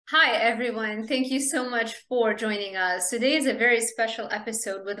Hi, everyone. Thank you so much for joining us. Today is a very special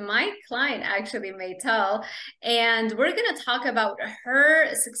episode with my client, actually, Maytal, and we're going to talk about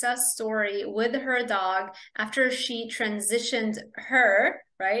her success story with her dog after she transitioned her,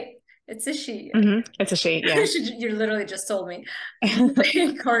 right? It's a she. It's a she, yeah. You literally just told me.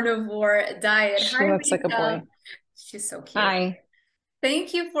 A carnivore diet. She Hi, looks like a Maytal. boy. She's so cute. Hi.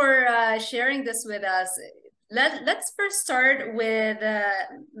 Thank you for sharing this with us. Let's first start with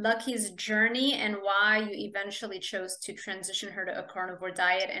Lucky's journey and why you eventually chose to transition her to a carnivore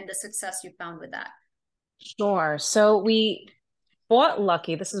diet and the success you found with that. Sure. So we bought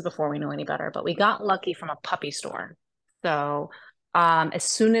Lucky. This is before we knew any better, but we got Lucky from a puppy store. So as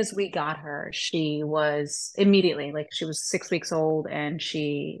soon as we got her, she was immediately like she was 6 weeks old and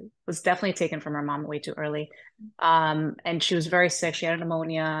she was definitely taken from her mom way too early. And she was very sick. She had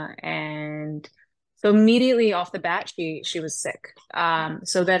pneumonia, and so immediately off the bat, she was sick.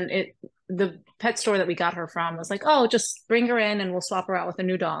 So then the pet store that we got her from was like, oh, just bring her in and we'll swap her out with a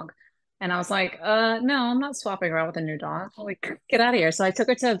new dog. And I was like, no, I'm not swapping her out with a new dog. Like, get out of here. So I took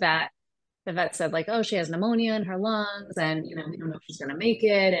her to a vet. The vet said, like, oh, she has pneumonia in her lungs, and we don't know if she's gonna make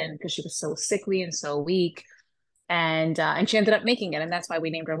it, and because she was so sickly and so weak. And she ended up making it, and that's why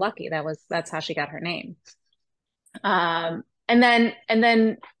we named her Lucky. That's how she got her name. And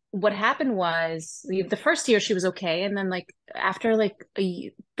then what happened was the first year she was okay, and then like after like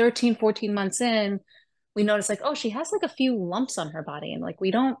 13, 14 months in, we noticed like, oh, she has like a few lumps on her body, and like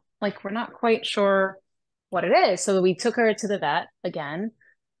we don't like we're not quite sure what it is. So we took her to the vet again.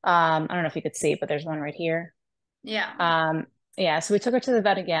 I don't know if you could see, but there's one right here. Yeah. Yeah, so we took her to the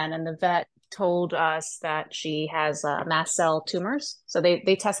vet again, and the vet told us that she has mast cell tumors. So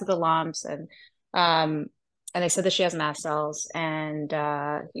they tested the lumps, um and they said that she has mast cells. And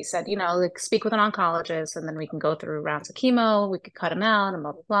he said, like speak with an oncologist, and then we can go through rounds of chemo. We could cut them out, and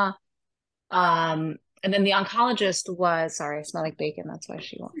blah blah blah. And then the oncologist was sorry, I smell like bacon. That's why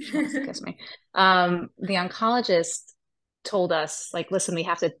she wants to kiss me. The oncologist told us, like, listen, we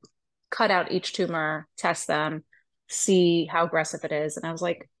have to cut out each tumor, test them, see how aggressive it is. And I was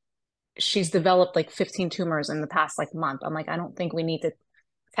like, she's developed like 15 tumors in the past like month. I'm like, I don't think we need to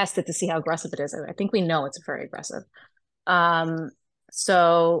test it to see how aggressive it is. I think we know it's very aggressive. Um,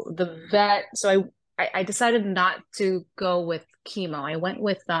 so I decided not to go with chemo. I went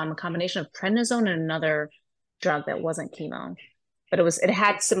with a combination of prednisone and another drug that wasn't chemo, but it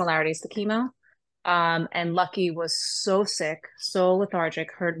had similarities to chemo. And Lucky was so sick, so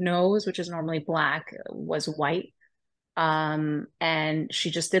lethargic. Her nose, which is normally black, was white. And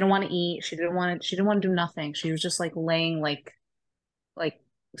she just didn't want to eat. She didn't want to do nothing. She was just like laying like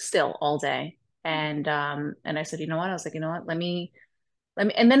still all day. And I said, you know what? I was like, you know what? Let me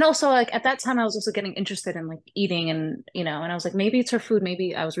and then also like at that time I was also getting interested in like eating, and I was like, maybe it's her food.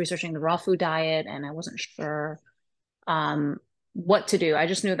 Maybe I was researching the raw food diet, and I wasn't sure um what to do. I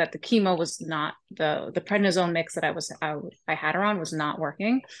just knew that the chemo was not the prednisone mix that I had her on was not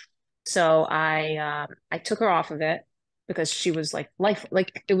working. So I took her off of it because she was like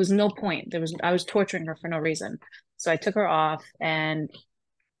it was no point. I was torturing her for no reason. So I took her off, and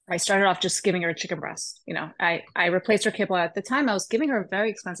I started off just giving her a chicken breast. I replaced her kibble. At the time I was giving her a very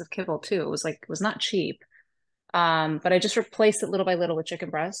expensive kibble too. It was not cheap. But I just replaced it little by little with chicken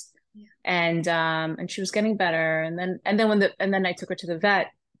breast. Yeah. And she was getting better. And then I took her to the vet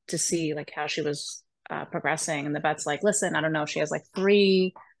to see like how she was progressing. And the vet's like, listen, I don't know. She has like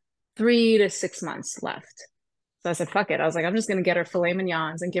 3 to 6 months left. So I said, fuck it. I was like, I'm just gonna get her filet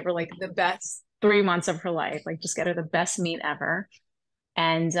mignons and give her like the best 3 months of her life. Like just get her the best meat ever.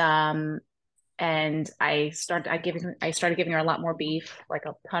 And I started giving her a lot more beef, like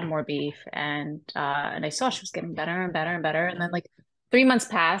a ton more beef. And I saw she was getting better and better and better. And then like 3 months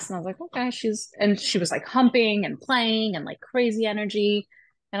passed, and I was like, okay, she was like humping and playing and like crazy energy.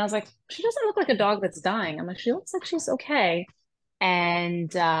 And I was like, she doesn't look like a dog that's dying. I'm like, she looks like she's okay.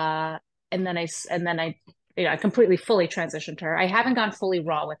 And I completely fully transitioned her. I haven't gone fully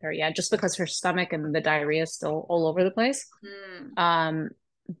raw with her yet, just because her stomach and the diarrhea is still all over the place. Mm. Um,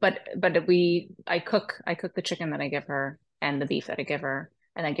 but I cook the chicken that I give her and the beef that I give her,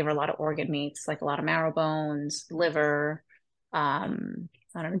 and I give her a lot of organ meats, like a lot of marrow bones, liver, I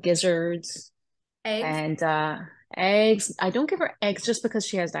don't know, gizzards, Eggs. and eggs. I don't give her eggs just because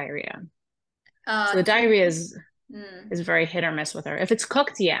she has diarrhea. So the Tuna. diarrhea is Mm. very hit or miss with her. If it's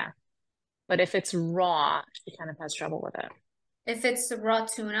cooked, yeah, but if it's raw, she kind of has trouble with it. If it's raw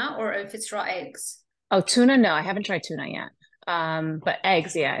tuna or if it's raw eggs. Oh, tuna, no, I haven't tried tuna yet. But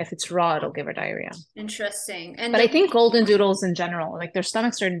eggs, yeah, if it's raw, it'll give her diarrhea. Interesting. And But I the think golden doodles in general, like their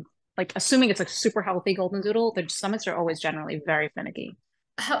stomachs are like, assuming it's like super healthy golden doodle, their stomachs are always generally very finicky.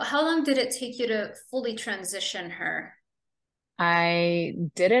 How long did it take you to fully transition her? I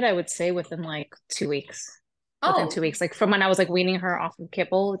did it, I would say, within like 2 weeks. Within Oh, 2 weeks, like from when I was like weaning her off of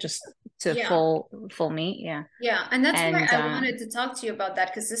kibble just to yeah. full meat. Yeah. Yeah, and that's why And I wanted to talk to you about that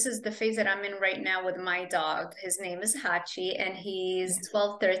because this is the phase that I'm in right now with my dog. His name is Hachi and he's yeah.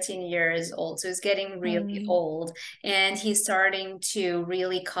 12, 13 years old. So he's getting really Um, old and he's starting to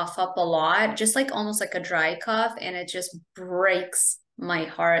really cough up a lot, just like almost like a dry cough. And it just breaks my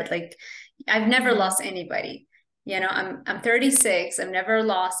heart. Like I've never yeah. lost anybody. I'm 36. I've never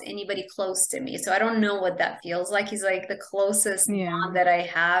lost anybody close to me. So I don't know what that feels like. He's like the closest Yeah. bond that I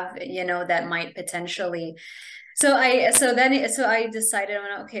have, that might potentially so I decided I'm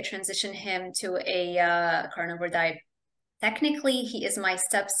gonna okay transition him to a carnivore diet. Technically, he is my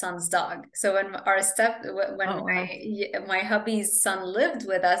stepson's dog. So when Oh wow. my hubby's son lived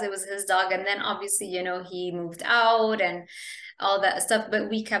with us, it was his dog, and then obviously he moved out and all that stuff. But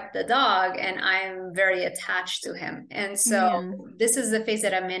we kept the dog, and I'm very attached to him. And so Yeah. this is the phase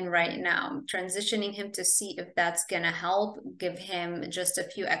that I'm in right now, transitioning him to see if that's gonna help give him just a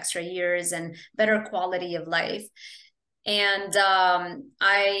few extra years and better quality of life. And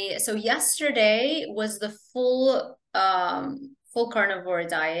so yesterday was the full carnivore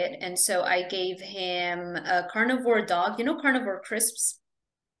diet. And so I gave him a carnivore dog, carnivore crisps.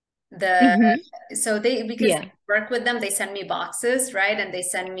 The Hmm. so they because Yeah. I work with them, they send me boxes, right? And they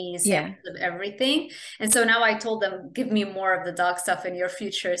send me samples Yeah. of everything. And so now I told them, give me more of the dog stuff in your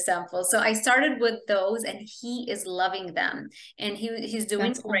future samples. So I started with those and he is loving them and he's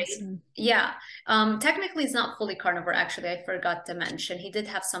doing That's great. awesome. Yeah. Technically it's not fully carnivore, actually. I forgot to mention. He did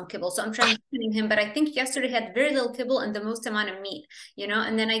have some kibble. So I'm transitioning him, but I think yesterday he had very little kibble and the most amount of meat,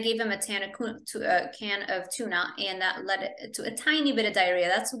 and then I gave him a can of tuna and that led to a tiny bit of diarrhea.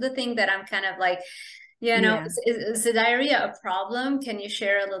 That's the thing that I'm kind of like, Yeah. is the diarrhea a problem? Can you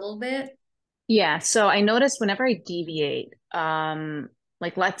share a little bit? Yeah. So I noticed whenever I deviate,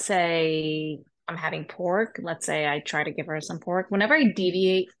 like let's say I'm having pork, let's say I try to give her some pork. Whenever I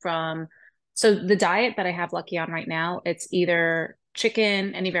deviate from, so the diet that I have Lucky on right now, it's either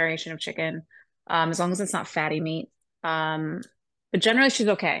chicken, any variation of chicken, as long as it's not fatty meat. Um, but generally she's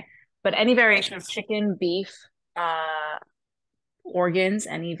okay. But any variation of chicken, beef, organs,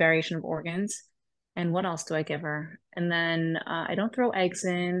 any variation of organs. And what else do I give her? And then I don't throw eggs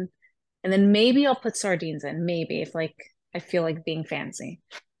in. And then maybe I'll put sardines in, maybe if like I feel like being fancy.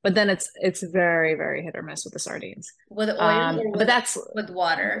 But then it's very, very hit or miss with the sardines. With oil or But that's with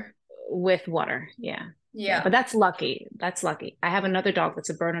water? with water. Yeah. Yeah. Yeah. But that's lucky. That's lucky. I have another dog that's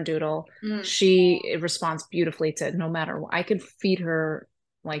a Bernedoodle. Mm. She responds beautifully to no matter what. I could feed her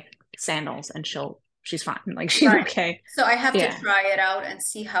like sandals and she's fine. Like she's Right. okay. So I have to Yeah. try it out and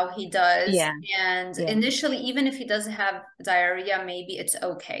see how he does. Yeah. And Yeah. initially, even if he doesn't have diarrhea, maybe it's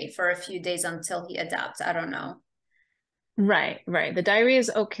okay for a few days until he adapts. I don't know. Right, right. The diarrhea is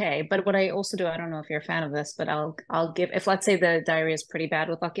okay, but what I also do, I don't know if you're a fan of this, but I'll give if let's say the diarrhea is pretty bad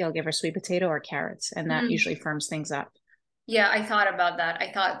with Lucky, I'll give her sweet potato or carrots, and that Mm. usually firms things up. Yeah, I thought about that.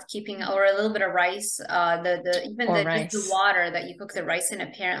 I thought keeping or a little bit of rice, the even Or the just the rice. water that you cook the rice in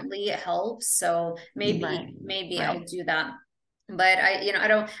apparently helps. So maybe Right, maybe I'll right. do that. But I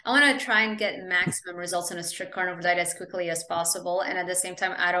want to try and get maximum results in a strict carnivore diet as quickly as possible. And at the same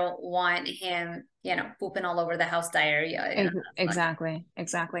time, I don't want him, pooping all over the house diarrhea. That's not, Exactly,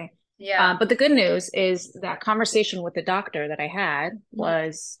 exactly. yeah. But the good news is that conversation with the doctor that I had Mhm.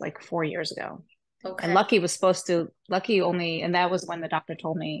 was like 4 years ago. And Okay. Lucky only, and that was when the doctor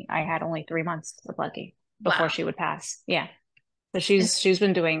told me I had only 3 months with Lucky before Wow. she would pass. Yeah. So she's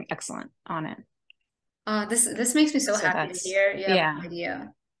been doing excellent on it. This makes me so So happy to that's hear. You have yeah, no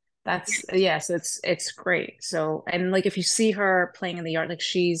idea. that's yeah, so it's great. So and like if you see her playing in the yard, like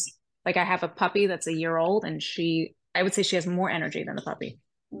she's like I have a puppy that's a year old and I would say she has more energy than the puppy.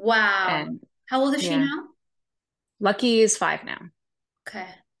 Wow. And How old is she yeah, now? Lucky is 5 now. Okay.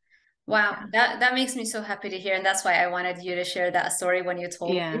 Wow, Yeah. that makes me so happy to hear, and that's why I wanted you to share that story when you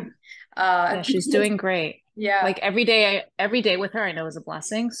told Yeah. me. Yeah, she's doing great. Yeah. Like every day with her I know is a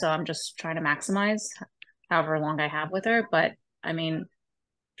blessing, so I'm just trying to maximize however long I have with her, but I mean,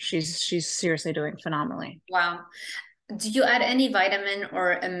 she's seriously doing phenomenally. Wow. Do you add any vitamin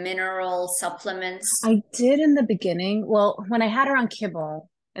or a mineral supplements? I did in the beginning. Well, when I had her on kibble,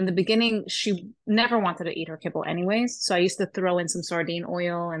 in the beginning, she never wanted to eat her kibble anyways. So I used to throw in some sardine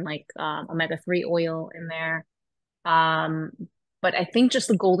oil and like omega-3 oil in there. Um, but I think just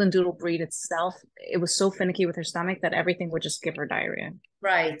the golden doodle breed itself, it was so finicky with her stomach that everything would just give her diarrhea.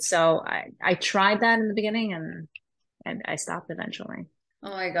 Right. So I tried that in the beginning and I stopped eventually. Oh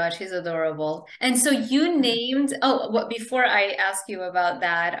my gosh, he's adorable. And so you named, oh, what before I ask you about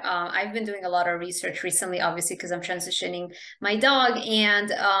that, I've been doing a lot of research recently, obviously, because I'm transitioning my dog,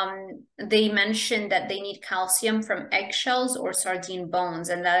 and they mentioned that they need calcium from eggshells or sardine bones,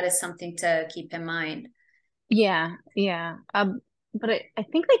 and that is something to keep in mind. Yeah, yeah. But I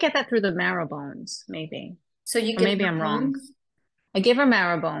think they get that through the marrow bones, maybe. So you Or give maybe her I'm wrong. bones? I give her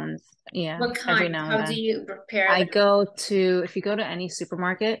marrow bones, yeah, What every kind? now and How do then. you prepare I them? go to, if you go to any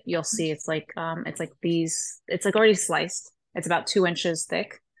supermarket, you'll see it's like these, it's like already sliced. It's about 2 inches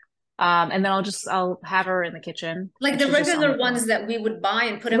thick. And then I'll have her in the kitchen Like and the she's just on the regular floor. ones that we would buy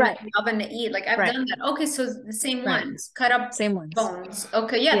and put them in Right, the oven to eat. Like I've right, done that. Okay, so the same right. ones, cut up Same ones. bones.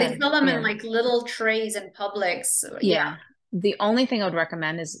 Okay, yeah, Yeah, they sell them in yeah, like little trays in Publix. Yeah. yeah. The only thing I would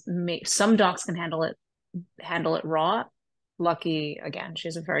recommend is make some dogs can handle it raw. Lucky again, she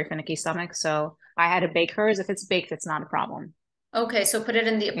has a very finicky stomach, so I had to bake hers. If it's baked, it's not a problem. Okay, so put it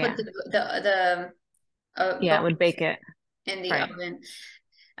in the put Yeah, the yeah, I would bones bake it. in the Right, oven.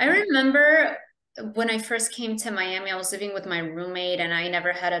 I right. remember when I first came to Miami, I was living with my roommate and I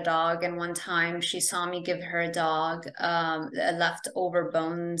never had a dog. And one time she saw me give her a dog leftover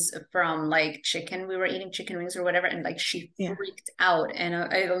bones from like chicken. We were eating chicken wings or whatever. And like she Yeah, freaked out. And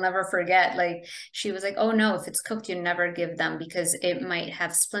I'll never forget. Like she was like, oh no, if it's cooked, you never give them because it might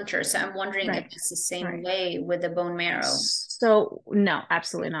have splinters. So I'm wondering if right, it's the same right. way with the bone marrow. So no,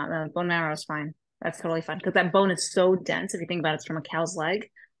 absolutely not. The bone marrow is fine. That's totally fine because that bone is so dense. If you think about it, it's from a cow's leg,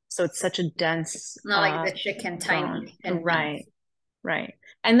 so it's such a dense Not like the chicken, bone. tiny thin Right, ones. right.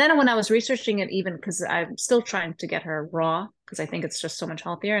 And then when I was researching it, even because I'm still trying to get her raw because I think it's just so much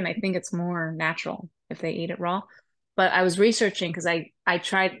healthier and I think it's more natural if they eat it raw. But I was researching because I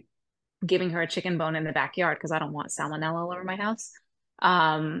tried giving her a chicken bone in the backyard because I don't want salmonella all over my house.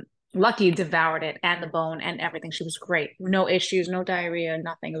 Um, Lucky devoured it and the bone and everything. She was great. No issues, no diarrhea,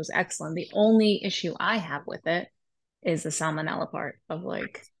 nothing. It was excellent. The only issue I have with it is the salmonella part of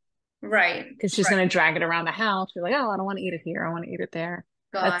like, Right. because she's going to drag it around the house. Be like, oh, I don't want to eat it here. I want to eat it there.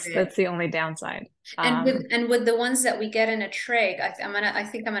 Got That's it. the only downside. And with the ones that we get in a tray, I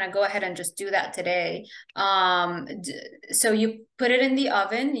think I'm gonna go ahead and just do that today. So you put it in the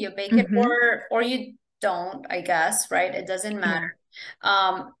oven, you bake it, Mhm. or you don't, I guess, right? It doesn't matter. Yeah,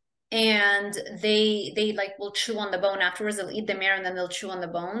 Um, and they like will chew on the bone afterwards. They'll eat the marrow and then they'll chew on the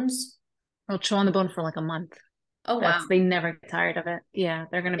bones. I'll chew on the bone for like a month. Oh wow. They never get tired of it. Yeah,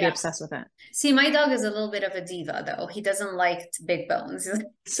 they're going to be Yeah. obsessed with it. See, my dog is a little bit of a diva though. He doesn't like big bones.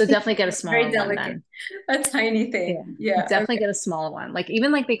 So definitely get a Very smaller one delicate. then. A tiny Yeah, thing. Yeah. definitely Okay. get a smaller one. Like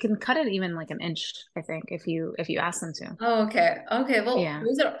even like they can cut it even like an inch, I think, if you ask them to. Oh, okay. Okay. Well, Yeah.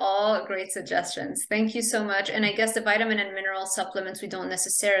 those are all great suggestions. Thank you so much. And I guess the vitamin and mineral supplements we don't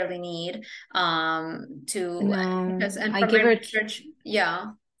necessarily need to No, because and I from give my her research,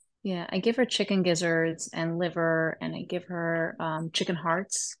 yeah, yeah, I give her chicken gizzards and liver and I give her chicken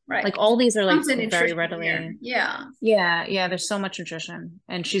hearts. right. Like all these are like Tons of very nutrition there. readily. Yeah. Yeah, yeah, there's so much nutrition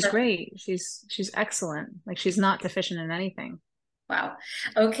and she's Perfect. great. She's excellent. Like she's not deficient in anything. Wow.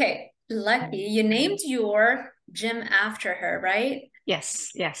 Okay. Lucky. You named your gym after her, right?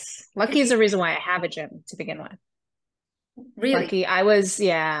 Yes, yes. Could Lucky is you the reason why I have a gym to begin with. really? Lucky.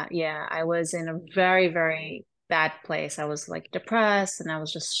 Yeah, yeah. I was in a very, very bad place. I was like depressed and I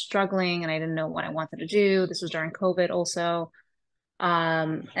was just struggling and I didn't know what I wanted to do. This was during COVID also.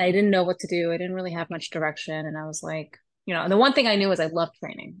 And I didn't know what to do. I didn't really have much direction. And I was like, the one thing I knew is I loved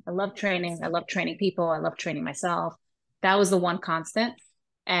training. I love training. I love training people. I love training myself. That was the one constant.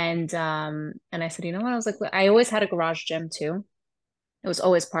 And I said, you know what? I was like, I always had a garage gym too. It was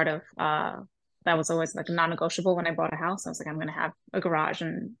always part of that was always like non-negotiable when I bought a house. I was like, I'm gonna have a garage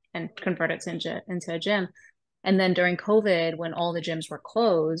and convert it into a gym. And then during COVID, when all the gyms were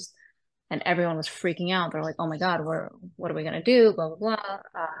closed and everyone was freaking out, they're like, oh my God, what are we gonna do? Blah blah blah.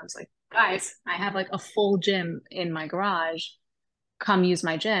 I was like, guys, I have like a full gym in my garage. Come use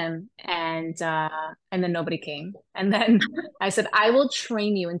my gym. And then nobody came. And then I said, I will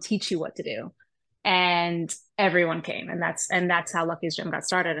train you and teach you what to do, and everyone came, and that's how Lucky's gym got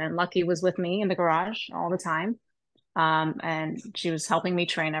started. And Lucky was with me in the garage all the time, and she was helping me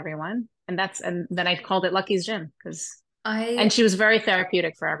train everyone, and then I called it Lucky's gym because and I she was very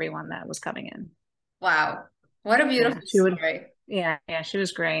therapeutic for everyone that was coming in. wow. What a Yeah, beautiful she would. story. Yeah, she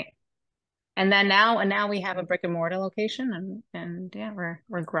was great. And now we have a brick and mortar location, and yeah,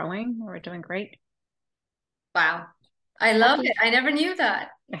 we're growing, we're doing great. Wow. I love it. Lucky. I never knew that.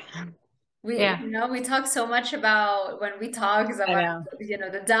 Yeah, We talk so much about when we talk is I about, know.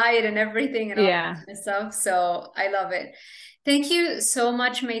 the diet and everything and all that Yeah. kind of stuff. So I love it. Thank you so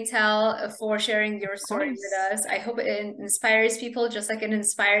much, Maytal, for sharing your Of story with course. us. I hope it inspires people just like it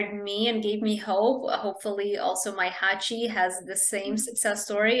inspired me and gave me hope. Hopefully, also my Hachi has the same success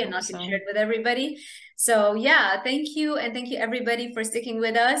story and Hope I can so. share it with everybody. So yeah, thank you. And thank you everybody for sticking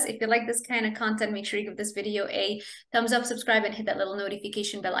with us. If you like this kind of content, make sure you give this video a thumbs up, subscribe, and hit that little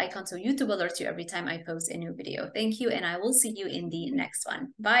notification bell icon so YouTube alerts you every time I post a new video. Thank you, and I will see you in the next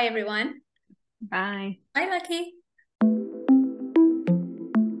one. Bye, everyone. Bye. Bye, Lucky.